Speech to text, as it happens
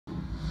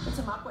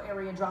The Tamaqua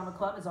Area Drama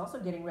Club is also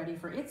getting ready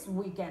for its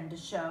weekend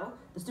show.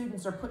 The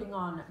students are putting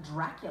on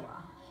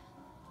Dracula.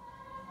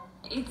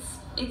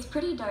 It's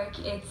pretty dark.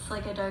 It's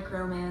like a dark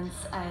romance.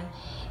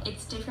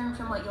 It's different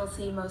from what you'll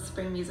see most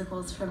spring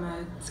musicals from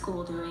a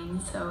school doing,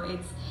 so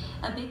it's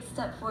a big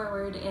step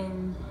forward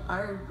in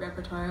our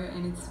repertoire,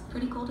 and it's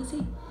pretty cool to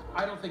see.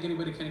 I don't think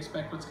anybody can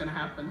expect what's going to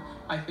happen.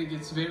 I think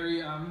it's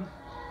very,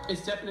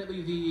 it's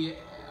definitely the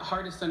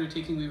hardest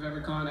undertaking we've ever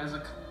gone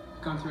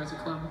through as a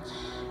club.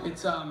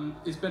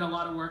 It's been a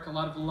lot of work, a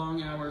lot of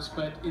long hours,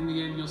 but in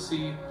the end you'll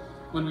see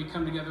when we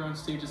come together on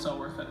stage it's all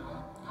worth it.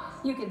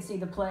 You can see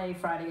the play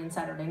Friday and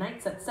Saturday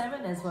nights at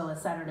 7 as well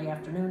as Saturday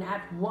afternoon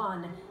at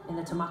 1 in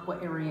the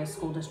Tamaqua Area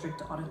School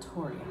District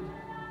Auditorium.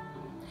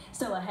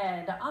 Still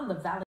ahead on the Valley.